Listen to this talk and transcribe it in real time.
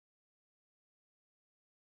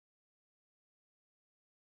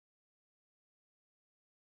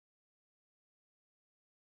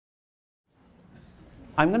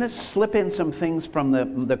I'm going to slip in some things from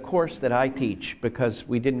the course that I teach because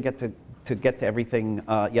we didn't get to everything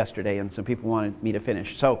yesterday, and some people wanted me to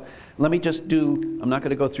finish. So let me just I'm not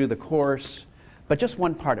going to go through the course, but just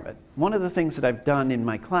one part of it. One of the things that I've done in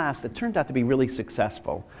my class that turned out to be really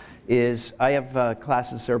successful is I have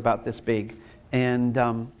classes that are about this big, and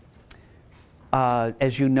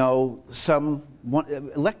as you know,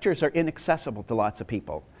 lectures are inaccessible to lots of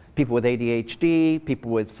people. People with ADHD,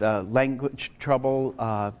 people with language trouble,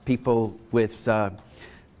 people with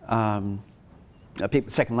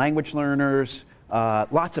second language learners,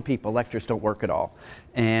 lots of people. Lectures don't work at all.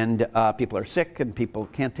 And people are sick, and people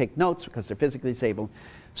can't take notes because they're physically disabled.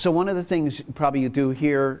 So one of the things probably you do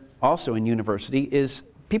here also in university is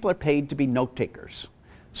people are paid to be note takers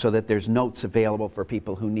so that there's notes available for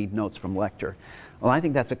people who need notes from lecture. Well, I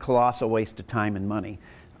think that's a colossal waste of time and money.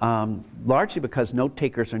 Largely because note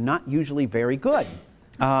takers are not usually very good.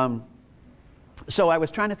 So I was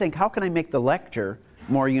trying to think, how can I make the lecture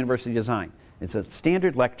more university design? It's a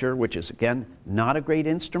standard lecture, which is, again, not a great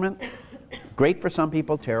instrument. Great for some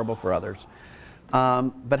people, terrible for others.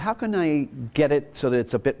 But how can I get it so that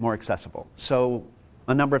it's a bit more accessible? So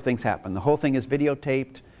a number of things happen. The whole thing is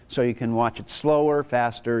videotaped, so you can watch it slower,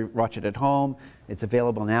 faster, watch it at home. It's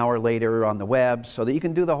available an hour later on the web, so that you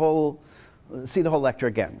can do see the whole lecture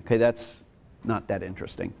again. Okay, that's not that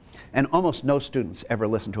interesting. And almost no students ever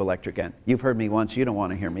listen to a lecture again. You've heard me once, you don't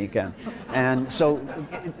want to hear me again. And so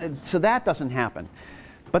that doesn't happen.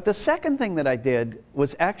 But the second thing that I did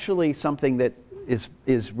was actually something that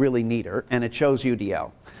is really neater, and it shows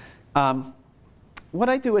UDL. What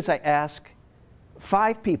I do is I ask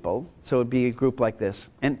 5 people, so it would be a group like this,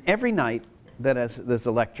 and every night that there's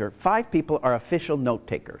a lecture, 5 people are official note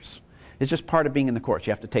takers. It's just part of being in the course.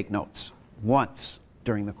 You have to take notes once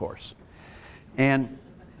during the course. And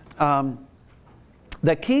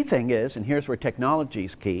the key thing is, and here's where technology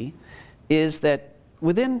is key, is that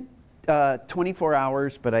within 24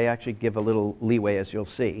 hours, but I actually give a little leeway, as you'll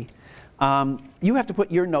see, you have to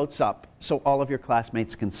put your notes up so all of your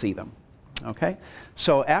classmates can see them. Okay?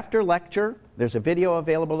 So after lecture, there's a video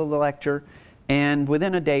available of the lecture, and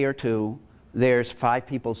within a day or two, there's 5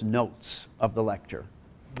 people's notes of the lecture.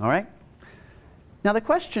 All right? Now the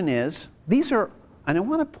question is, these are, and I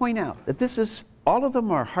want to point out that all of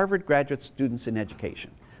them are Harvard graduate students in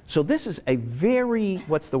education. So this is a very,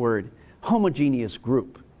 what's the word, homogeneous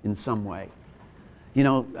group in some way. You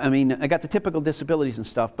know, I mean, I got the typical disabilities and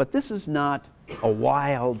stuff, but this is not a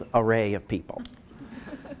wild array of people.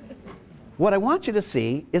 What I want you to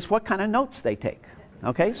see is what kind of notes they take.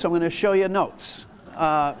 Okay, so I'm going to show you notes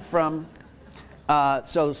so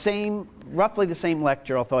roughly the same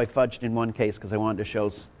lecture, although I fudged in one case because I wanted to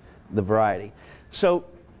show the variety. So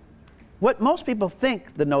what most people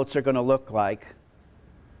think the notes are going to look like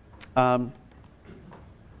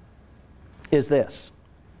is this.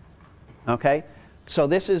 Okay? So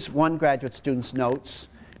this is one graduate student's notes,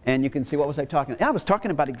 and you can see, what was I talking about? I was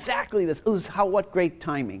talking about exactly this. What great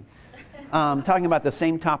timing. Talking about the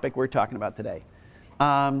same topic we're talking about today.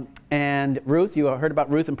 And Ruth, you heard about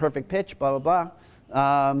Ruth in perfect pitch, blah, blah,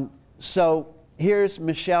 blah. So here's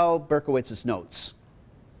Michelle Berkowitz's notes.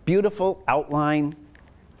 Beautiful outline,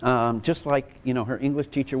 just like, you know, her English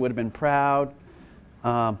teacher would have been proud.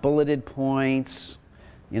 Bulleted points,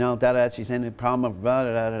 you know, she's in the problem of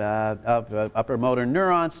upper motor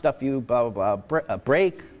neurons, stuff you, blah, blah, blah,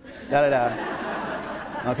 break,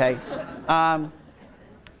 Okay.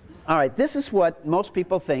 All right, this is what most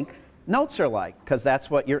people think notes are like, because that's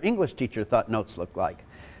what your English teacher thought notes looked like.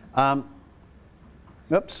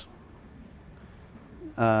 Oops.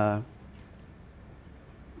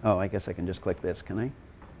 Oh, I guess I can just click this, can I?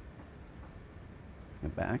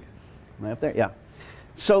 Get back. Am I up there? Yeah.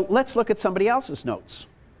 So let's look at somebody else's notes.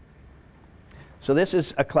 So this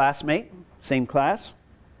is a classmate, same class.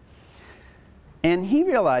 And he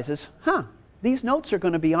realizes, these notes are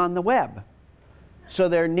going to be on the web. So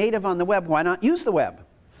they're native on the web. Why not use the web?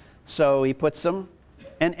 So he puts them,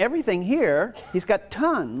 and everything here, he's got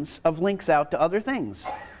tons of links out to other things.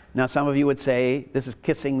 Now some of you would say, this is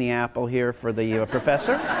kissing the apple here for the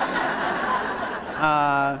professor.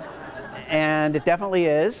 And it definitely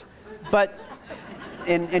is. But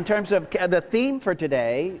in terms of the theme for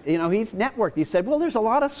today, you know, he's networked. He said, well, there's a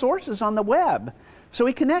lot of sources on the web. So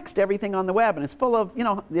he connects to everything on the web, and it's full of, you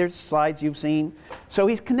know, there's slides you've seen. So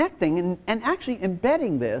he's connecting and actually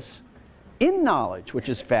embedding this in knowledge, which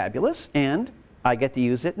is fabulous, and I get to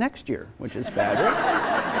use it next year, which is fabulous.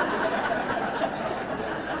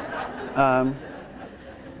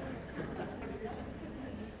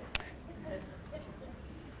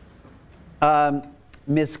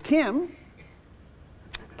 Ms. Kim,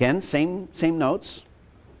 again, same notes,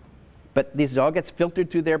 But this all gets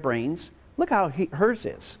filtered through their brains. Look how hers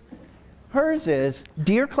is. Hers is,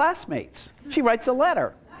 dear classmates. She writes a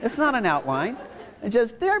letter. It's not an outline. It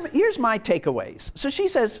just, here's my takeaways. So she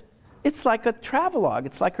says, it's like a travelogue.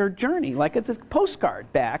 It's like her journey, like it's a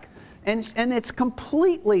postcard back. And it's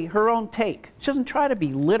completely her own take. She doesn't try to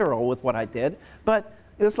be literal with what I did, but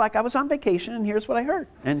it was like I was on vacation and here's what I heard.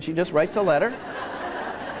 And she just writes a letter.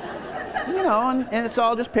 You know, and it's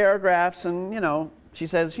all just paragraphs, and, you know, she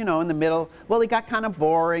says, you know, in the middle, well, it got kind of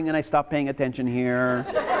boring and I stopped paying attention here.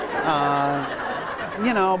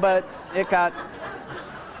 You know, but it got,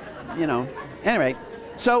 you know. Anyway,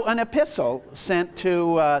 so an epistle sent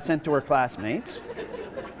to her classmates.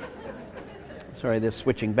 Sorry, this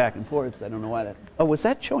switching back and forth. I don't know why that. Oh, was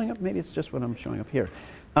that showing up? Maybe it's just what I'm showing up here.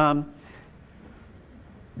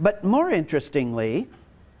 But more interestingly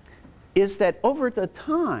is that over the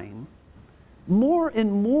time, more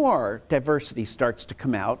and more diversity starts to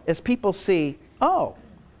come out as people see, oh,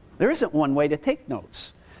 there isn't one way to take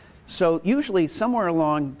notes. So usually somewhere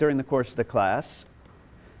along during the course of the class,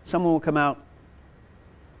 someone will come out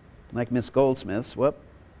like Miss Goldsmith's. Whoop,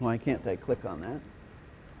 why can't I click on that?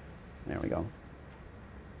 There we go.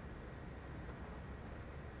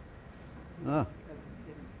 Oh,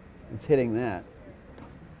 it's hitting that.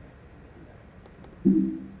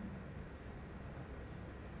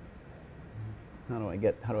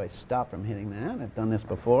 How do I stop from hitting that? I've done this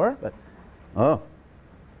before, but, oh,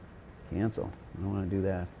 cancel. I don't want to do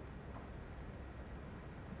that.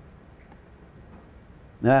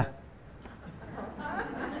 Ah.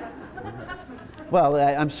 Well,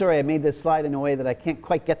 I'm sorry I made this slide in a way that I can't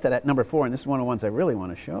quite get to that number 4, and this is one of the ones I really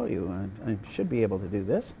want to show you. I should be able to do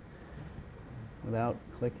this without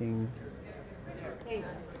clicking.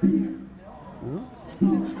 Huh?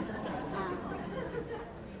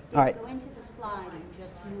 All right. Go into the slide and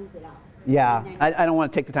just move it up. Yeah, I don't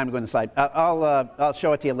want to take the time to go in the slide. I'll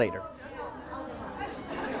show it to you later.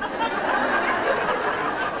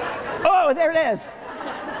 Oh, there it is.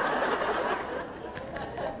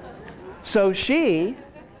 So she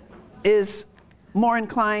is more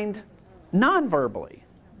inclined non-verbally.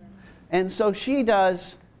 And so she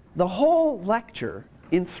does the whole lecture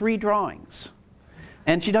in 3 drawings.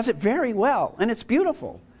 And she does it very well, and it's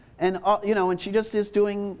beautiful. And, you know, and she just is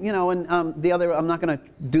doing, you know, and the other, I'm not going to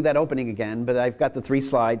do that opening again, but I've got the 3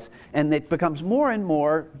 slides, and it becomes more and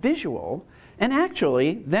more visual. And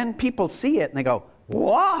actually, then people see it, and they go,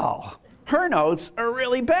 wow, her notes are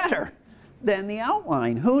really better than the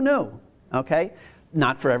outline. Who knew? Okay?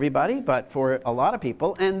 Not for everybody, but for a lot of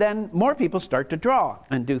people. And then more people start to draw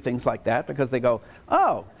and do things like that because they go,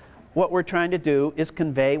 oh, what we're trying to do is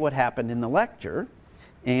convey what happened in the lecture.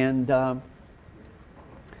 And there's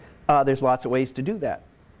lots of ways to do that.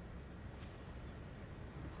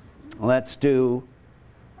 Let's do,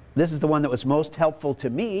 this is the one that was most helpful to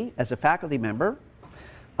me as a faculty member.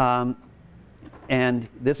 And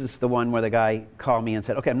this is the one where the guy called me and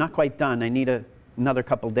said, okay, I'm not quite done. I need another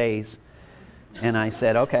couple days. And I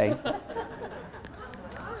said, okay.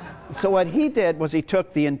 So what he did was he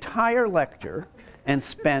took the entire lecture and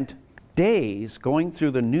spent days going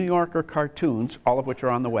through the New Yorker cartoons, all of which are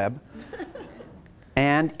on the web,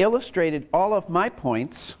 and illustrated all of my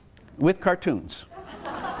points with cartoons.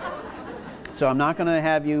 So I'm not going to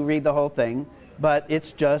have you read the whole thing, but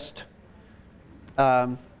it's just,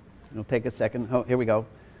 it'll take a second. Oh, here we go.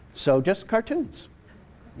 So just cartoons.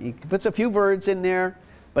 He puts a few words in there,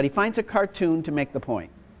 but he finds a cartoon to make the point.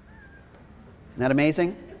 Isn't that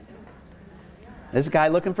amazing? This guy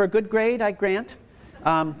looking for a good grade, I grant.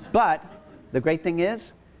 But the great thing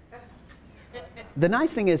is, the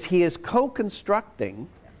nice thing is he is co-constructing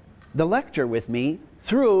the lecture with me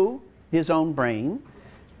through his own brain,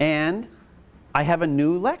 and I have a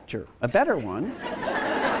new lecture, a better one,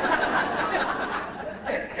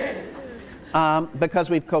 because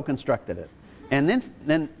we've co-constructed it. And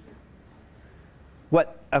then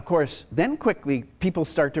what, of course, then quickly people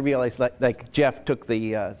start to realize, like Jeff took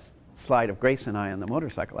the slide of Grace and I on the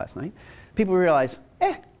motorcycle last night, people realize,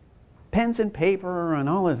 pens and paper and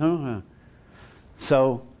all this.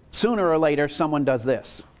 So sooner or later, someone does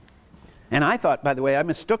this. And I thought, by the way, I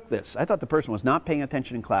mistook this. I thought the person was not paying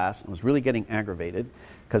attention in class and was really getting aggravated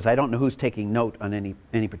because I don't know who's taking note on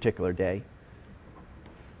any particular day.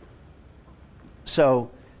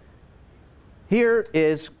 So here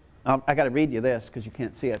is, I got to read you this because you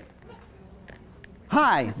can't see it.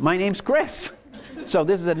 Hi, my name's Chris. So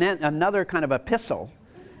this is another kind of epistle,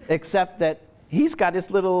 except that he's got his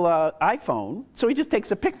little iPhone, so he just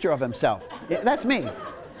takes a picture of himself. That's me.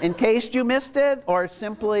 In case you missed it or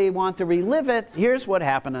simply want to relive it, here's what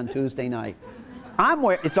happened on Tuesday night.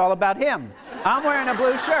 It's all about him. I'm wearing a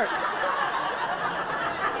blue shirt.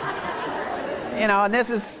 And this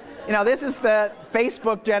is the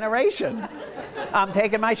Facebook generation. I'm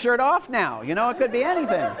taking my shirt off now. It could be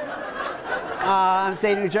anything. I'm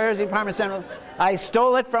staying in New Jersey, Department Central. I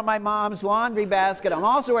stole it from my mom's laundry basket. I'm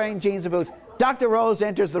also wearing jeans and boots. Dr. Rose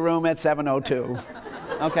enters the room at 7:02.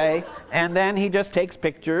 Okay? And then he just takes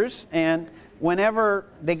pictures, and whenever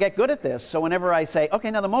they get good at this, so whenever I say,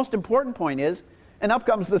 okay, now the most important point is, and up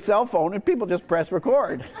comes the cell phone, and people just press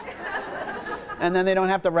record. And then they don't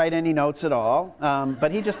have to write any notes at all.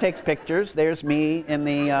 But he just takes pictures. There's me in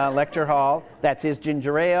the lecture hall. That's his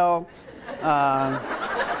ginger ale,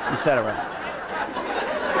 etc.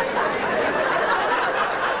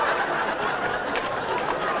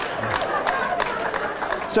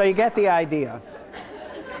 So you get the idea.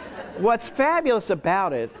 What's fabulous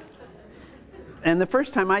about it, and the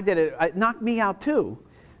first time I did it, it knocked me out too.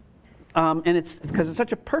 And it's because it's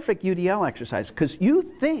such a perfect UDL exercise, because you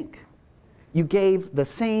think you gave the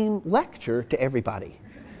same lecture to everybody.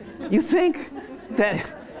 You think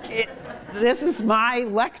that this is my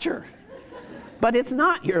lecture, but it's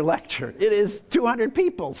not your lecture. It is 200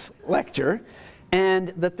 people's lecture.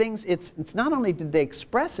 And the things, it's not only did they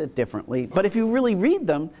express it differently, but if you really read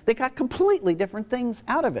them, they got completely different things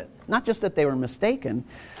out of it. Not just that they were mistaken,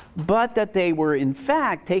 but that they were in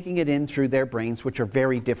fact taking it in through their brains, which are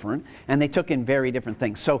very different, and they took in very different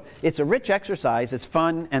things. So it's a rich exercise, it's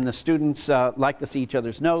fun, and the students like to see each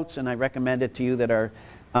other's notes, and I recommend it to you that are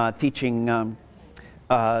teaching in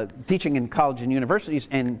college and universities,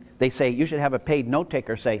 and they say you should have a paid note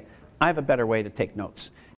taker say, I have a better way to take notes.